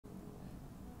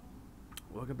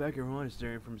Welcome back everyone, it's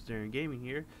Darren from Darren Gaming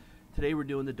here. Today we're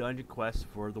doing the dungeon quest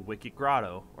for the Wicked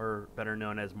Grotto, or better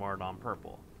known as Maraudon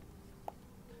Purple.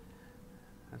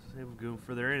 As I say, we're going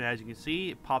further in. As you can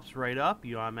see, it pops right up.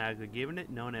 You automatically given it,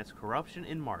 known as Corruption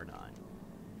in Maraudon.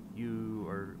 You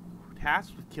are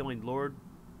tasked with killing Lord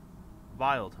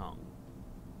Viletongue.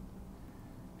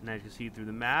 And as you can see through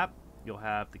the map, you'll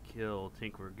have to kill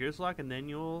Tinkerer Grislock, and then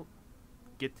you'll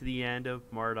get to the end of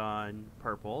Maraudon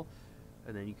Purple.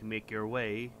 And then you can make your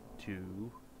way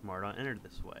to Maraudon Enter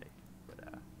this way. But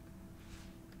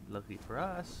luckily for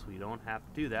us, we don't have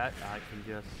to do that. I can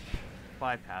just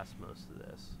bypass most of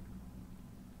this.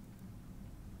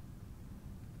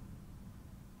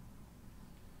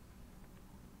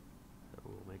 So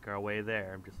we'll make our way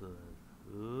there. I'm just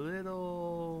a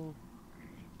little...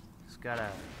 Just gotta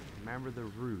remember the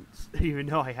routes, even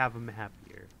though I have a map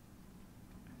here.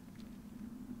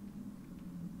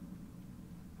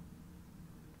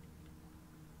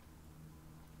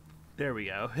 There we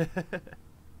go.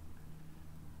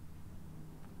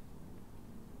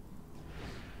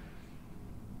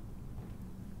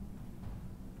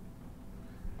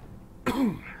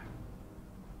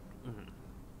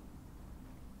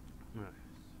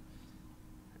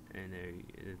 And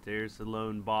there's the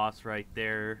lone boss right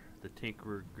there, the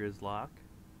Tinkerer Grislock.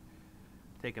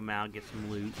 Take him out, get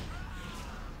some loot.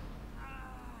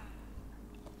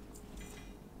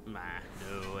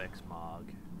 No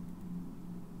X-Mog.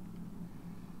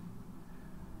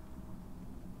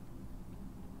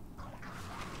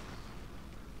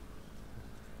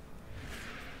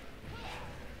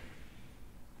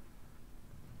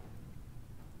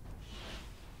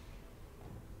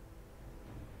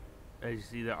 As you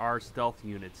see, there are stealth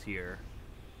units here.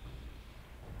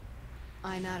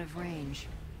 I'm out of range.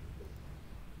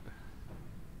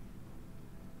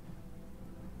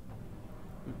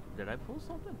 Did I pull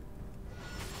something?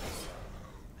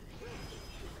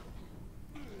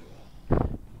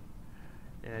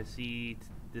 And I see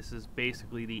this is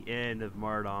basically the end of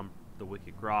Maraudon, the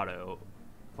Wicked Grotto.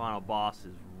 Final boss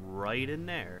is right in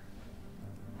there.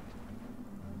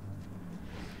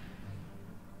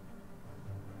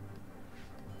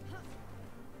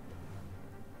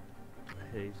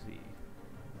 See.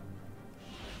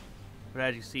 But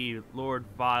as you see, Lord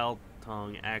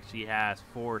Viletongue actually has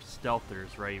 4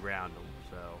 stealthers right around him,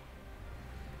 so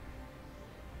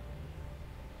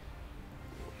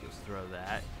we'll just throw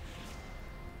that.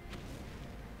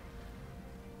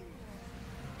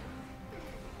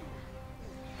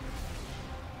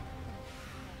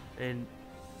 And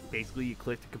basically you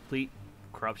click to complete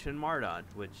Corruption Maraudon,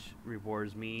 which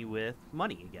rewards me with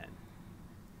money again.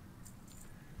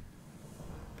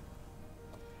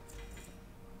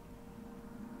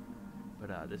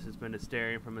 But this has been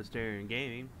Asterion from Asterion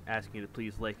Gaming, asking you to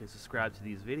please like and subscribe to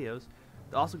these videos.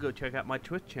 Also go check out my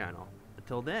Twitch channel.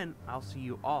 Until then, I'll see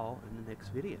you all in the next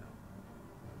video.